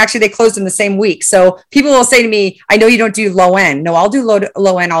everything. Actually, they closed in the same week. So people will say to me, I know you don't do low end. No, I'll do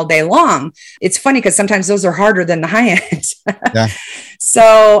low end all day long. It's funny because sometimes those are harder than the high end. Yeah.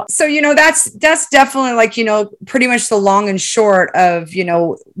 So, that's definitely pretty much the long and short of,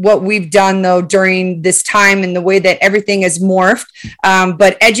 what we've done though during this time and the way that everything is morphed.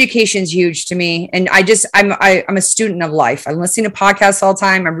 But education's huge to me. And I'm a student of life. I'm listening to podcasts all the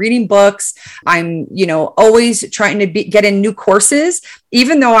time. I'm reading books. I'm, always trying to get in new courses,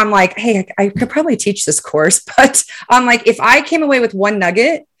 even though I'm like, hey, I could probably teach this course, but I'm like, if I came away with one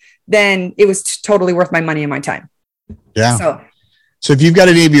nugget, then it was totally worth my money and my time. Yeah. So if you've got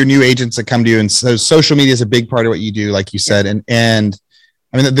any of your new agents that come to you, and so social media is a big part of what you do, like you said, and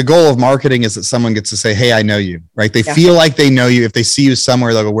I mean, the goal of marketing is that someone gets to say, hey, I know you, right? They feel like they know you. If they see you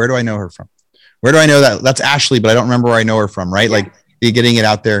somewhere, they'll go, where do I know her from? Where do I know that? That's Ashley, but I don't remember where I know her from, right? Yeah. Like you're getting it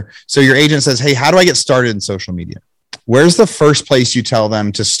out there. So your agent says, hey, how do I get started in social media? Where's the first place you tell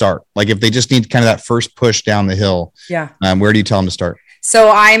them to start? Like if they just need kind of that first push down the hill, where do you tell them to start?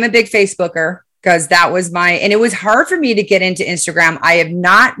 So I'm a big Facebooker, because that was and it was hard for me to get into Instagram. I have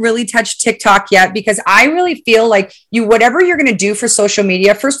not really touched TikTok yet, because I really feel like whatever you're going to do for social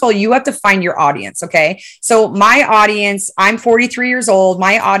media, first of all, you have to find your audience. Okay. So my audience, I'm 43 years old.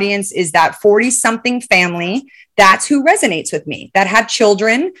 My audience is that 40 something family that's who resonates with me, that have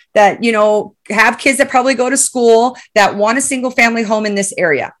children, that, have kids that probably go to school, that want a single family home in this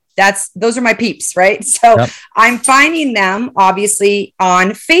area. Those are my peeps, right? So yep. I'm finding them obviously on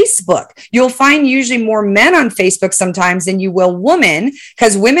Facebook. You'll find usually more men on Facebook sometimes than you will women,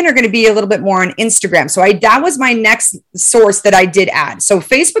 because women are going to be a little bit more on Instagram. So that was my next source that I did add. So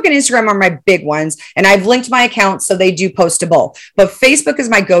Facebook and Instagram are my big ones, and I've linked my accounts so they do post to both. But Facebook is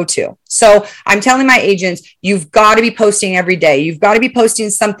my go-to. So I'm telling my agents, you've got to be posting every day. You've got to be posting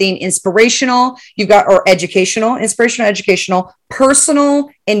something inspirational, or educational,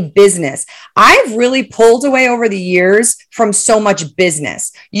 personal, and business. I've really pulled away over the years from so much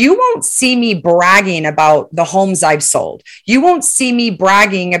business. You won't see me bragging about the homes I've sold. You won't see me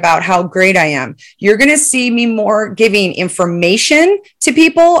bragging about how great I am. You're going to see me more giving information to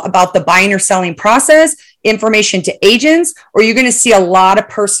people about the buying or selling process, information to agents, or you're going to see a lot of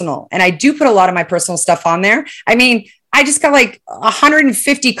personal. And I do put a lot of my personal stuff on there. I mean, I just got like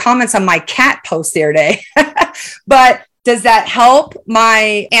 150 comments on my cat post the other day, but does that help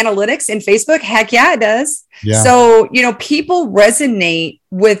my analytics in Facebook? Heck yeah, it does. Yeah. So, people resonate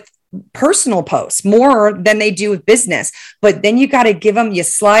with personal posts more than they do with business, but then you got to you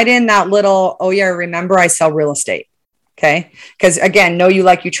slide in that little, oh yeah, remember I sell real estate. Okay. Because again, know you,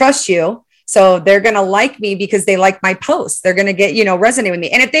 like you, trust you. So they're going to like me because they like my posts. They're going to get, resonate with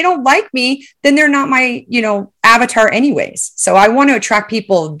me. And if they don't like me, then they're not my, avatar anyways. So I want to attract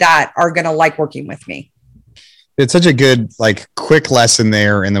people that are going to like working with me. It's such a good, quick lesson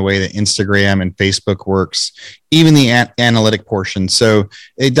there in the way that Instagram and Facebook works, even the analytic portion. So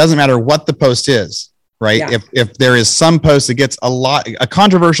it doesn't matter what the post is, right? Yeah. If there is some post that gets a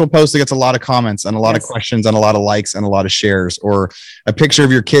controversial post that gets a lot of comments and a lot of questions and a lot of likes and a lot of shares, or a picture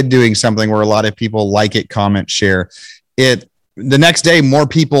of your kid doing something where a lot of people like it, comment, share it, the next day, more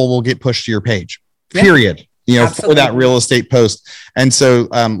people will get pushed to your page, period. For that real estate post. And so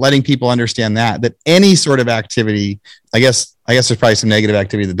letting people understand that any sort of activity, I guess there's probably some negative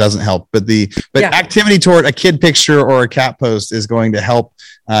activity that doesn't help, but activity toward a kid picture or a cat post is going to help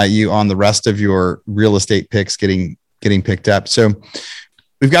you on the rest of your real estate picks getting picked up. So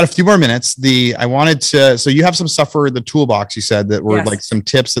we've got a few more minutes. So you have some stuff for the toolbox, you said, that were some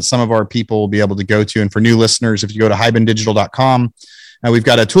tips that some of our people will be able to go to. And for new listeners, if you go to hibandigital.com, we've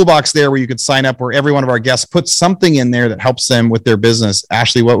got a toolbox there where you could sign up, where every one of our guests puts something in there that helps them with their business.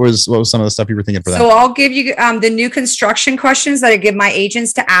 Ashley, what was some of the stuff you were thinking for that? So I'll give you the new construction questions that I give my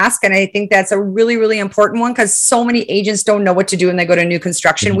agents to ask. And I think that's a really, really important one, because so many agents don't know what to do when they go to new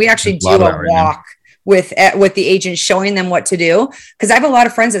construction. We actually do a walk with the agent, showing them what to do. Because I have a lot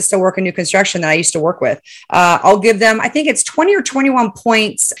of friends that still work in new construction that I used to work with. I'll give them, I think it's 20 or 21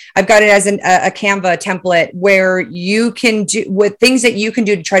 points. I've got it as a Canva template where you can do with things that you can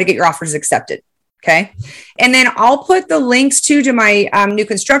do to try to get your offers accepted. Okay. And then I'll put the links to my new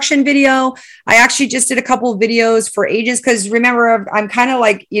construction video. I actually just did a couple of videos for agents, because remember, I'm kind of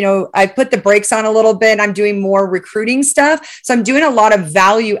I put the brakes on a little bit. I'm doing more recruiting stuff. So I'm doing a lot of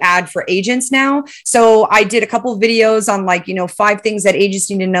value add for agents now. So I did a couple of videos on 5 things that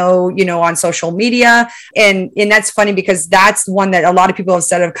agents need to know, on social media. And that's funny, because that's one that a lot of people have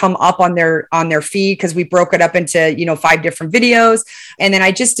said have come up on their feed, because we broke it up into, 5 different videos. And then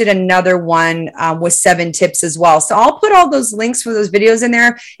I just did another one with 7 tips as well. So I'll put all those links for those videos in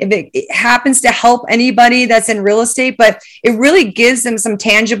there if it happens to help anybody that's in real estate, but it really gives them some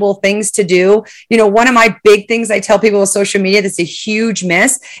tangible things to do. One of my big things I tell people with social media that's a huge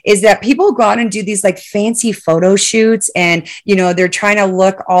miss is that people go out and do these fancy photo shoots, and, they're trying to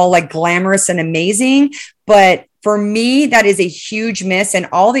look all glamorous and amazing. But for me, that is a huge miss. And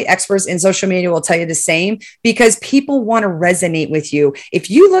all the experts in social media will tell you the same, because people want to resonate with you. If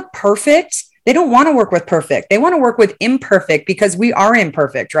you look perfect, they don't want to work with perfect. They want to work with imperfect, because we are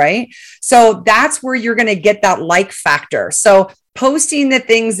imperfect, right? So that's where you're going to get that like factor. So posting the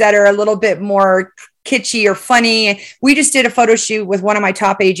things that are a little bit more kitschy or funny. We just did a photo shoot with one of my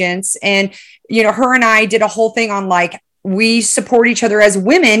top agents, and, her and I did a whole thing on we support each other as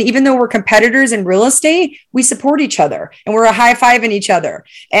women. Even though we're competitors in real estate, we support each other, and we're high-fiving each other.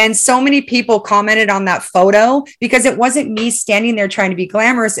 And so many people commented on that photo, because it wasn't me standing there trying to be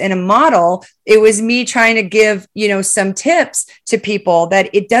glamorous in a model. It was me trying to give, some tips to people that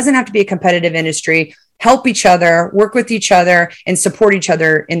it doesn't have to be a competitive industry. Help each other, work with each other, and support each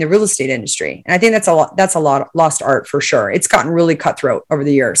other in the real estate industry. And I think that's a lot lost art for sure. It's gotten really cutthroat over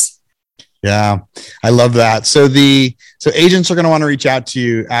the years. Yeah, I love that. So agents are going to want to reach out to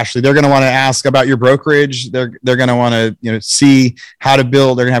you, Ashley. They're going to want to ask about your brokerage. They're going to want to see how to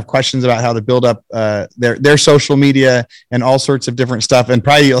build. They're going to have questions about how to build up their social media and all sorts of different stuff. And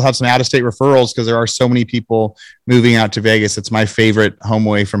probably you'll have some out-of-state referrals because there are so many people moving out to Vegas. It's my favorite home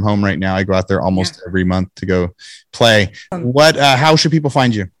away from home right now. I go out there almost every month to go play. How should people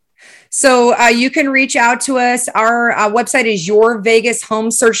find you? So you can reach out to us. Our website is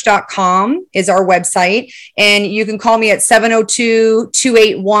yourvegashomesearch.com is our website. And you can call me at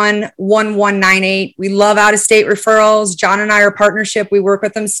 702-281-1198. We love out-of-state referrals. John and I are a partnership. We work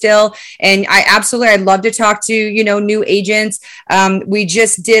with them still. And I'd love to talk to, new agents. We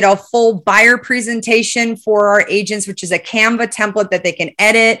just did a full buyer presentation for our agents, which is a Canva template that they can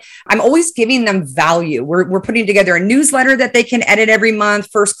edit. I'm always giving them value. We're putting together a newsletter that they can edit every month.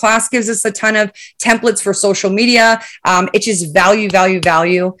 First Class gives us a ton of templates for social media. It's just value.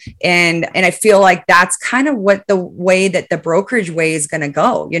 And I feel like that's kind of what the way that the brokerage way is going to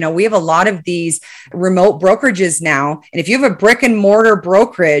go. We have a lot of these remote brokerages now. And if you have a brick and mortar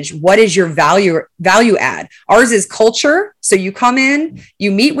brokerage, what is your value add? Ours is culture. So you come in, you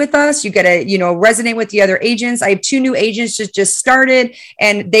meet with us, you get to, resonate with the other agents. I have 2 new agents just started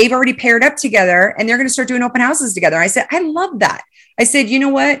and they've already paired up together and they're going to start doing open houses together. I said, I love that. I said, you know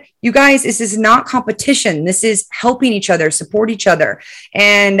what, you guys, this is not competition. This is helping each other, support each other.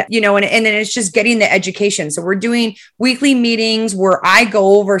 And, and then it's just getting the education. So we're doing weekly meetings where I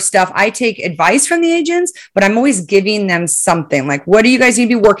go over stuff. I take advice from the agents, but I'm always giving them something like, what do you guys need to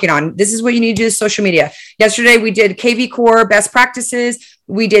be working on? This is what you need to do with social media. Yesterday, we did KV Core best practices.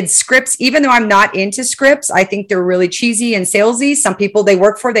 We did scripts, even though I'm not into scripts. I think they're really cheesy and salesy. Some people they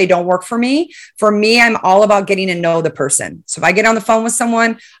work for, they don't work for me. For me, I'm all about getting to know the person. So if I get on the phone with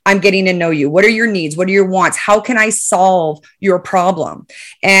someone, I'm getting to know you. What are your needs? What are your wants? How can I solve your problem?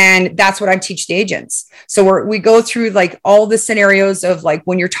 And that's what I teach the agents. So we go through like all the scenarios of like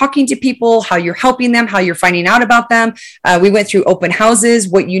when you're talking to people, how you're helping them, how you're finding out about them. We went through open houses,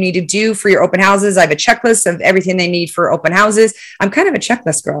 what you need to do for your open houses. I have a checklist of everything they need for open houses. I'm kind of a checklist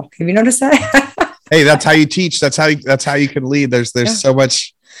girl. Have you noticed that? Hey, that's how you teach. That's how you can lead. There's so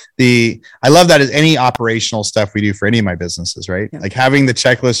much. I love that as any operational stuff we do for any of my businesses, right? Yeah. Like having the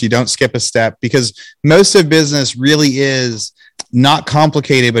checklist, you don't skip a step because most of business really is not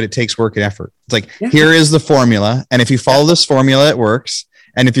complicated, but it takes work and effort. It's like, here is the formula. And if you follow this formula, it works.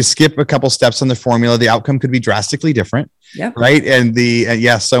 And if you skip a couple steps on the formula, the outcome could be drastically different. Yep. Right. And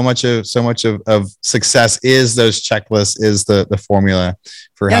so much of success is those checklists, is the formula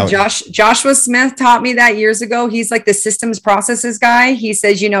for how. Joshua Smith taught me that years ago. He's like the systems processes guy. He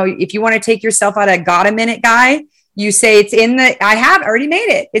says, if you want to take yourself out of got a minute guy, you say it's I have already made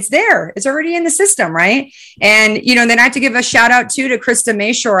it. It's there. It's already in the system. Right. And, then I have to give a shout out to Krista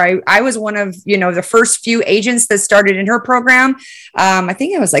Mayshore. I was one of, the first few agents that started in her program. I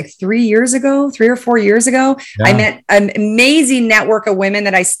think it was like 3 or 4 years ago. Yeah. I met an amazing network of women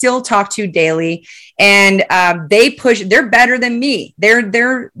that I still talk to daily. And they're better than me.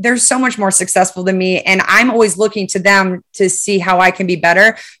 They're so much more successful than me. And I'm always looking to them to see how I can be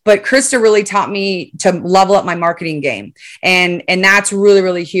better. But Krista really taught me to level up my marketing game. And that's really,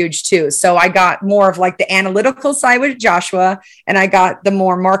 really huge too. So I got more of like the analytical side with Joshua and I got the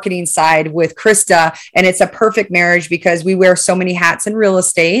more marketing side with Krista. And it's a perfect marriage because we wear so many hats in real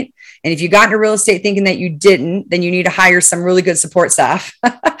estate. And if you got into real estate thinking that you didn't, then you need to hire some really good support staff.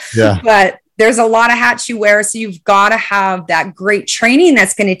 Yeah. But there's a lot of hats you wear. So you've got to have that great training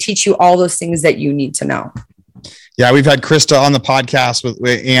that's going to teach you all those things that you need to know. Yeah, we've had Krista on the podcast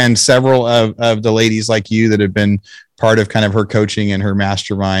and several of the ladies like you that have been part of kind of her coaching and her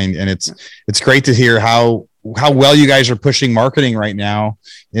mastermind. And it's great to hear how well you guys are pushing marketing right now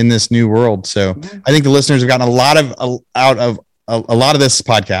in this new world. So I think the listeners have gotten out of a lot of this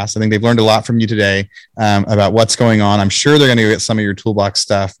podcast. I think they've learned a lot from you today about what's going on. I'm sure they're going to get some of your toolbox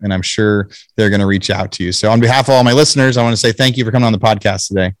stuff, and I'm sure they're going to reach out to you. So on behalf of all my listeners, I want to say thank you for coming on the podcast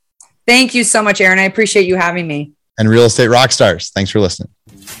today. Thank you so much, Aaron. I appreciate you having me. And Real Estate Rockstars, thanks for listening.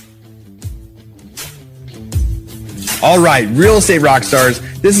 All right, Real Estate Rockstars,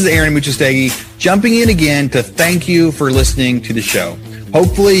 this is Aaron Muchastegui jumping in again to thank you for listening to the show.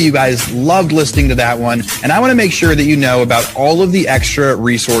 Hopefully you guys loved listening to that one. And I want to make sure that you know about all of the extra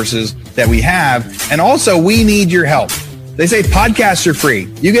resources that we have. And also, we need your help. They say podcasts are free.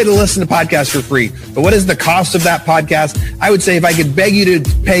 You get to listen to podcasts for free. But what is the cost of that podcast? I would say if I could beg you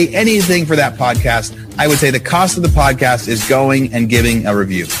to pay anything for that podcast, I would say the cost of the podcast is going and giving a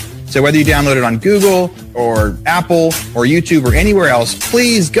review. So whether you download it on Google or Apple or YouTube or anywhere else,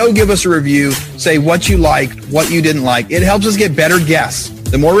 please go give us a review. Say what you liked, what you didn't like. It helps us get better guests.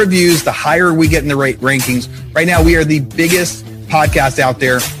 The more reviews, the higher we get in the rankings. Right now, we are the biggest podcast out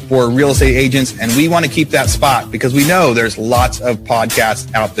there for real estate agents, and we want to keep that spot because we know there's lots of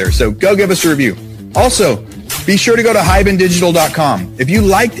podcasts out there. So go give us a review. Also, be sure to go to hibandigital.com. If you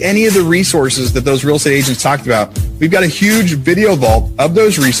liked any of the resources that those real estate agents talked about, we've got a huge video vault of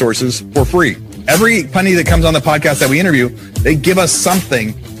those resources for free. Every penny that comes on the podcast that we interview, they give us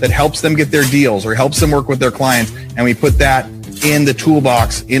something that helps them get their deals or helps them work with their clients, and we put that in the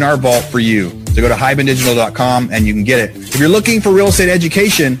toolbox in our vault for you. So go to hibandigital.com and you can get it. If you're looking for real estate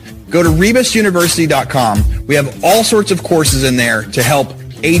education, go to rebusuniversity.com. We have all sorts of courses in there to help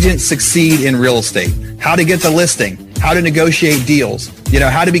agents succeed in real estate. How to get the listing, how to negotiate deals,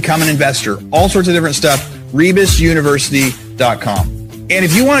 how to become an investor, all sorts of different stuff, rebusuniversity.com. And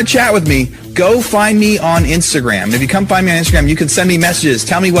if you want to chat with me, go find me on Instagram. And if you come find me on Instagram, you can send me messages.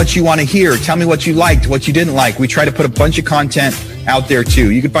 Tell me what you want to hear. Tell me what you liked, what you didn't like. We try to put a bunch of content out there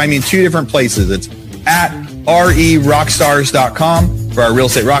too. You can find me in 2 different places. It's at rerockstars.com for our Real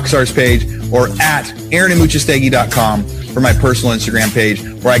Estate Rockstars page, or at aaronamuchastegui.com for my personal Instagram page,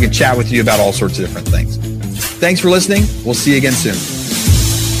 where I can chat with you about all sorts of different things. Thanks for listening. We'll see you again soon.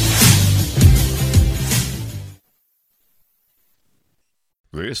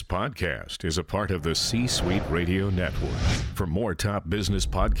 This podcast is a part of the C-Suite Radio Network. For more top business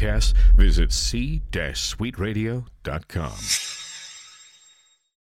podcasts, visit c-suiteradio.com.